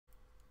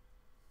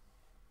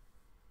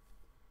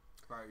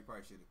You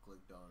probably should have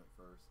clicked on it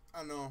first.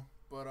 I know,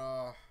 but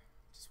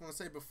just want to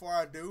say before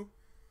I do,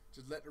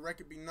 just let the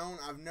record be known,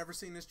 I've never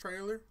seen this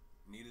trailer.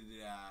 Neither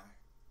did I.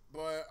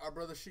 But our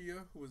brother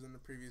Shia, who was in the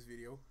previous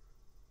video,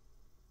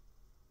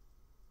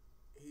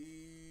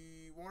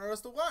 he wanted us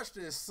to watch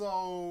this,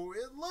 so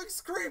it looks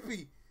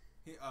creepy.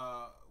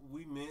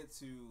 We meant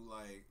to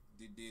like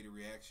did a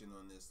reaction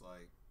on this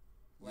like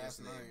last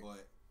night,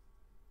 but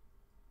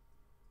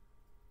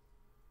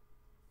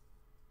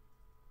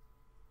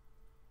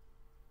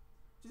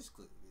just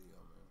click the video,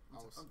 man.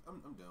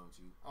 I'm done with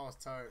you. I was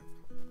tired,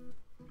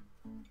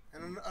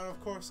 and of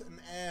course an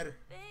ad,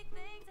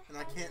 and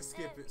I can't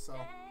skip it, so.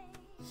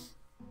 You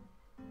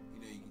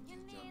know you can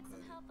just jump cut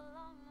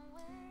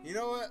it. You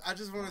know what? I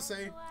just want to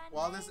say,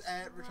 while this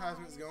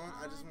advertisement is going,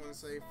 I just want to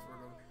say for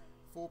the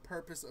full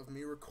purpose of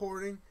me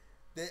recording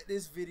that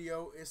this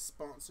video is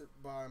sponsored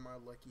by my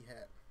lucky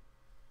hat.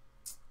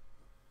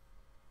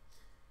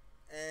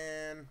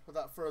 And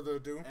without further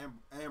ado,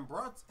 and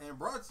brought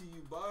to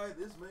you by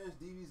this man's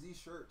DBZ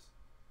shirts.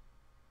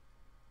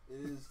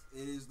 It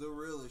is the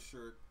realest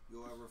shirt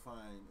you'll ever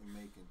find in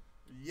making.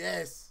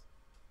 Yes.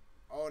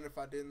 Oh, and if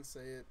I didn't say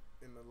it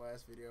in the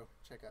last video,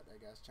 check out that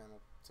guy's channel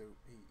too.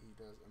 He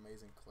does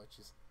amazing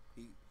clutches.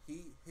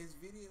 His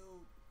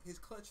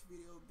clutch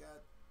video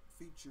got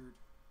featured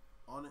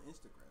on an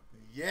Instagram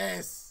page.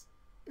 Yes.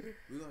 We're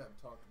gonna have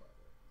to talk about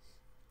that.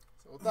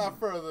 So without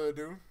further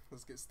ado,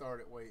 let's get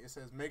started. Wait, it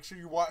says make sure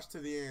you watch to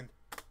the end.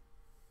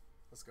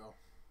 Let's go.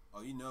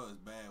 Oh, you know it's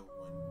bad when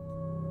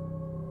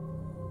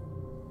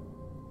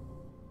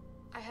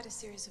I had a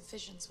series of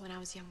visions when I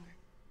was younger.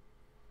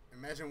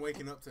 Imagine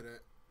waking up to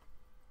that.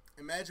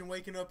 Imagine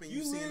waking up and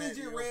you seeing that.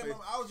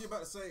 I was just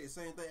about to say the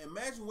same thing.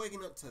 Imagine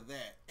waking up to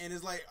that, and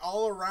it's like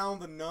all around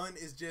the nun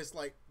is just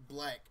like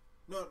black.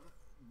 No,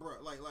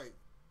 bro, like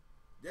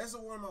that's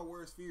one of my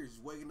worst fears.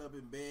 Is waking up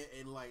in bed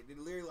and like there's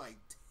literally like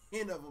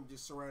 10 of them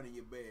just surrounding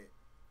your bed.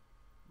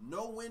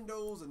 No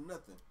windows or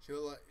nothing. She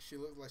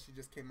looked like she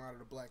just came out of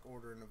the Black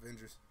Order in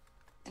Avengers.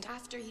 And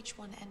after each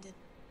one ended,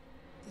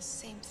 the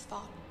same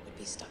thought would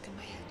be stuck in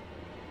my head.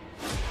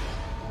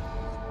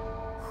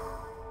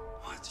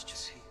 What did you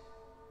see?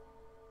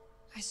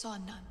 I saw a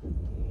nun.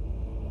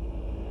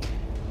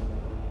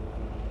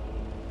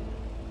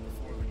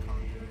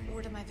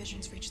 Word of my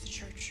visions reached the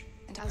church,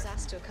 and I was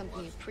asked to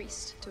accompany a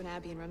priest to an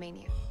abbey in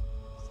Romania.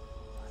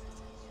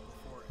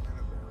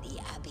 The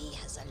abbey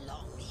has a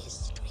long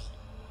history.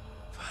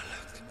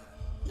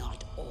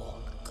 Not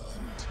all good.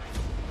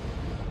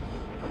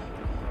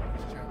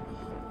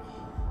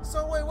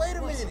 So wait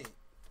a minute.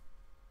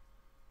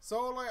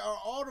 So like, are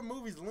all the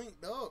movies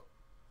linked up?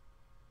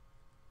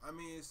 I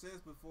mean, it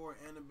says before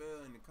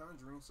Annabelle and The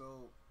Conjuring,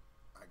 so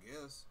I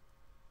guess.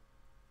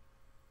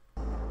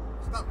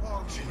 Stop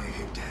pausing. Should lay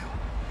him down.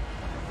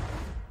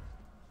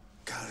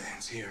 God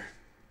ends here.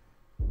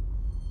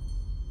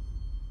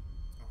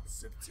 On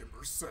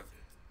September 7th.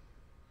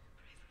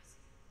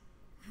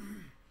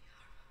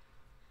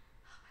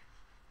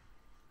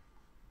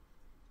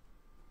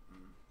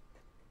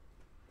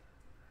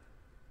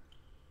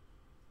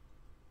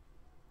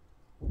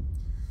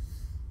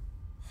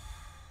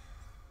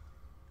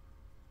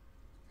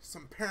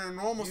 Some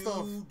paranormal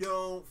stuff. You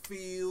don't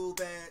feel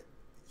that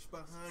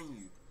behind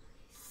you.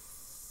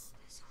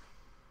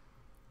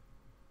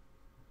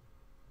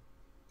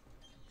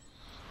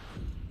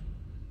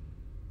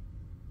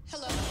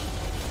 Hello.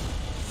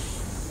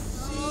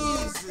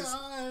 Jesus.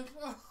 Oh,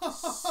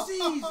 gosh.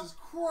 Jesus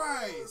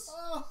Christ.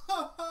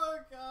 Oh,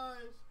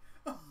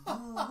 gosh.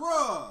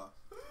 Bruh.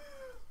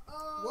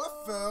 What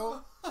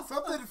fell?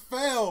 Something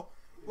fell.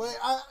 Like,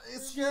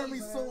 it scared me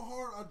so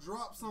hard I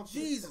dropped something.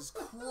 Jesus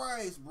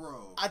Christ,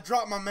 bro. I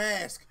dropped my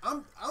mask.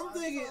 I'm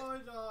thinking. I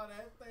told y'all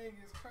that thing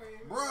is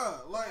crazy.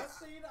 Bruh, like. I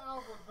seen the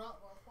album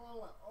drop my phone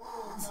like,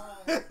 oh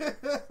my.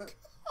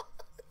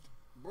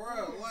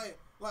 Bro,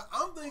 like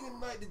I'm thinking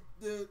like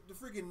the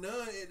freaking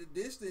nun at the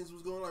distance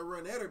was gonna like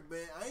run at her,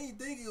 man. I ain't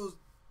think it was.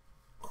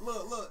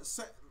 Look,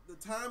 the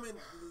timing,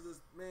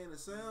 the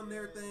sound and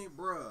everything,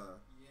 bruh.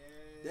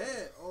 Yeah.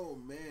 That, oh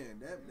man,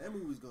 that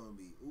movie's gonna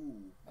be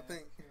I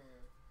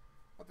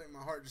think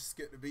my heart just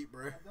skipped a beat,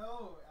 bro. I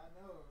know.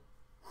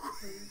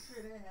 Pretty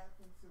sure that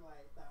happened to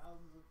like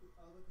thousands of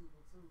other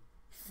people too.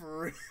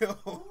 For real.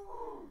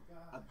 Oh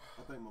God.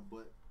 I think my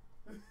butt.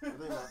 I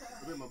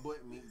think my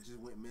butt meat just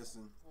went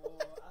missing. Oh,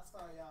 I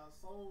saw y'all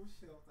soul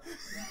shift.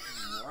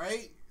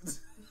 Right?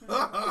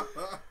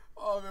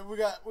 Oh man, we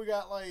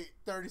got like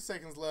 30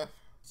 seconds left.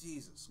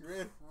 Jesus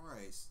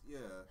Christ,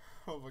 yeah.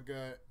 Oh my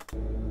God.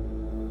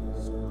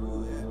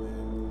 Screw that,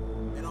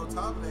 man. And on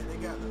top of that, they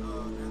got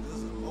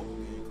there's a mobile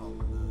game called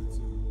The Nun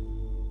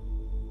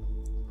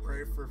too.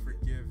 Pray for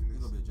forgiveness.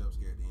 There's gonna be a jump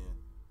scare at the end.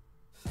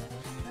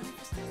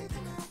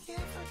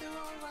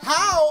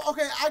 How?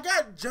 Okay, I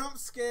got jump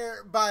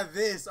scared by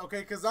this,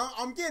 okay, because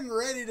I'm getting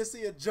ready to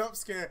see a jump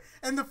scare,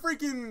 and the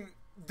freaking,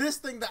 this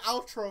thing, the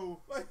outro,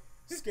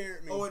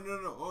 scared me. Oh wait,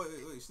 no. Oh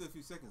wait, still a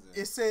few seconds in.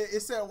 It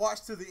said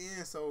watch to the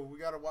end, so we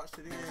gotta watch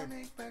to the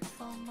end. And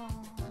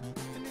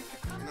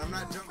I'm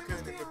not jump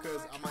cutting it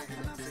because I might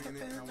end up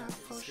singing it and I won't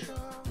get scared.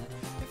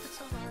 If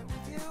it's alright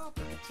with you, I'll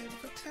bring a table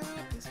for two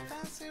at this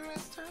fancy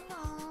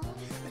restaurant.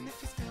 And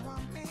if you still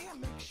want me, I'll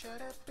make sure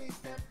to be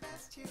the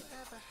best you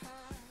ever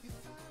had. You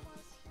thought I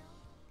was young.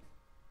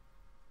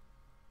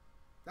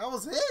 That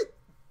was it.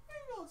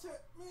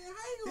 Man,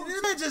 how you gonna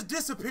It didn't just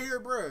disappear,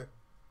 bruh.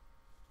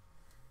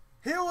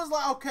 He was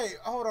like, okay,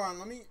 hold on,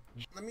 let me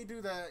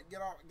do that.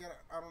 Get out.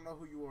 I don't know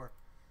who you are.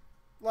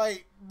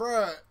 Like,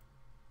 bruh,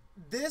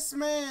 this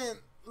man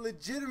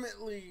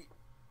legitimately,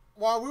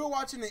 while we were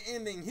watching the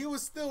ending, he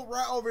was still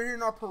right over here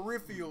in our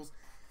peripherals.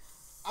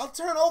 I'll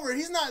turn over.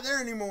 He's not there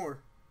anymore.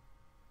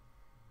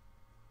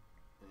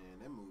 Man,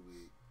 that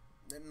movie.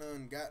 That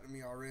nun got to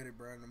me already,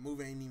 bro. And the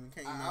movie ain't even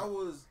came I out.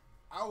 was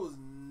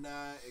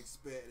not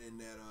expecting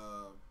that.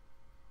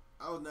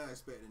 I was not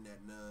expecting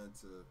that nun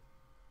to.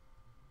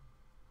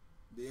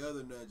 The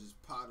other nun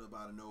just popped up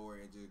out of nowhere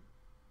and just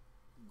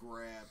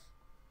grabbed.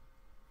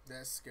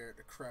 That scared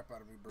the crap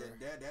out of me, bro.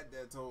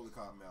 That totally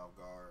caught me off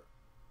guard.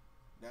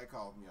 That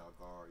caught me off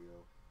guard,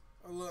 yo.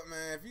 Oh, look,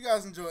 man, if you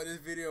guys enjoyed this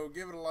video,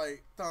 give it a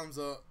like, thumbs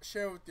up,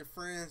 share it with your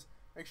friends.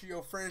 Make sure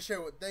your friends share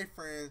it with their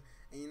friends,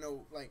 and you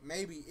know, like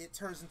maybe it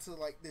turns into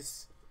like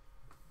this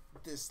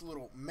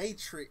little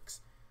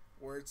matrix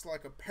where it's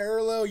like a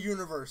parallel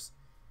universe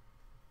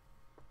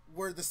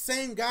where the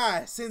same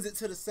guy sends it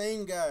to the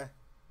same guy.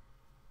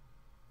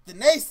 Then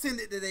they send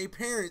it to their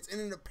parents, and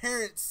then the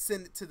parents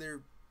send it to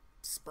their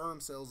sperm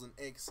cells and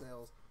egg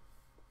cells.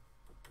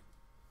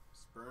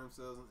 Sperm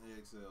cells and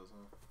egg cells,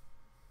 huh?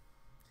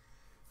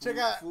 Check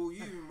out. Fool,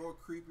 you even more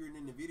creepier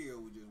than the video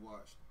we just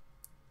watched.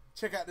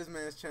 Check out this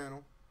man's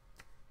channel.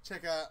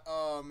 Check out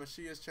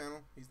Moshiya's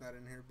channel. He's not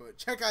in here, but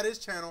check out his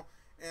channel.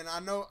 And I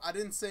know I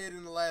didn't say it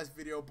in the last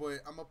video,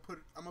 but I'm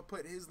gonna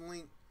put his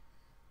link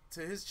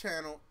to his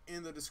channel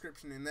in the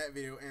description in that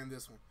video and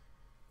this one.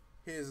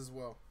 His as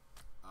well.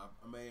 I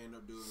may end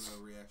up doing a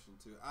reaction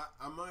too.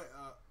 I might.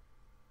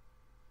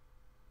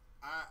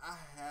 I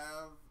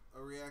have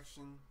a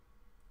reaction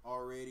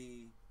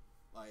already,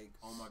 like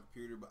on my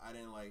computer, but I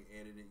didn't like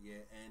edit it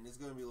yet, and it's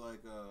gonna be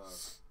like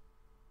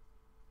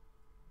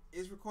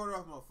it's recorded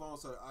off my phone,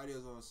 so the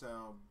audio's gonna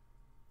sound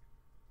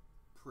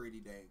pretty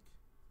dank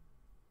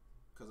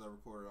because I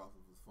recorded off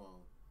of the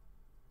phone.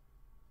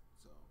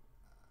 So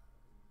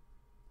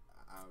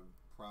I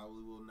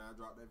probably will not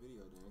drop that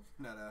video then.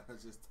 Now that I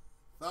just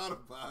thought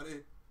about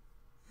it,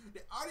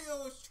 the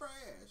audio is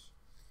trash.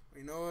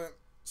 You know what?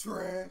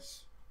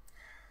 Trash.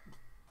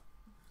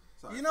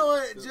 Sorry, you know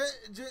what?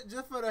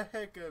 Just for the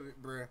heck of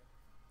it, bruh.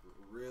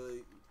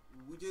 Really?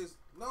 We just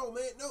no,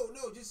 man. No.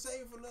 Just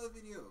save it for another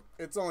video.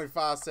 It's only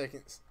 5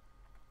 seconds.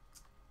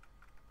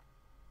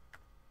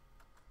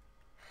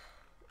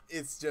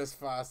 It's just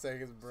 5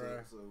 seconds,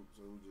 bruh. So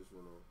we just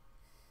went on.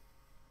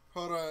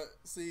 Hold on.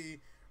 See,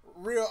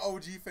 real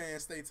OG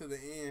fans stay to the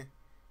end.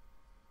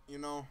 You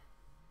know.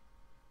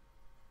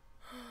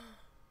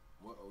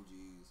 What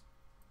OGs?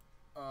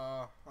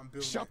 I'm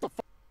building. Shut the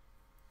fuck.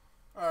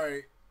 All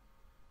right.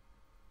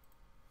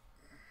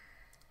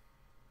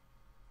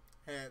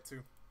 Had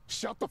to.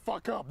 Shut the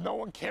fuck up. No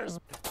one cares.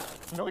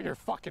 Know your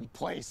fucking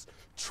place.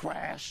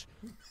 Trash.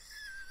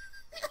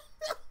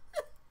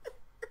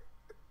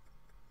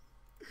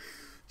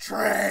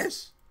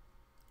 Trash.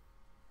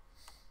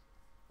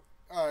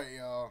 All right,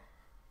 y'all.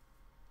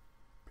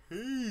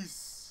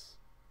 Peace.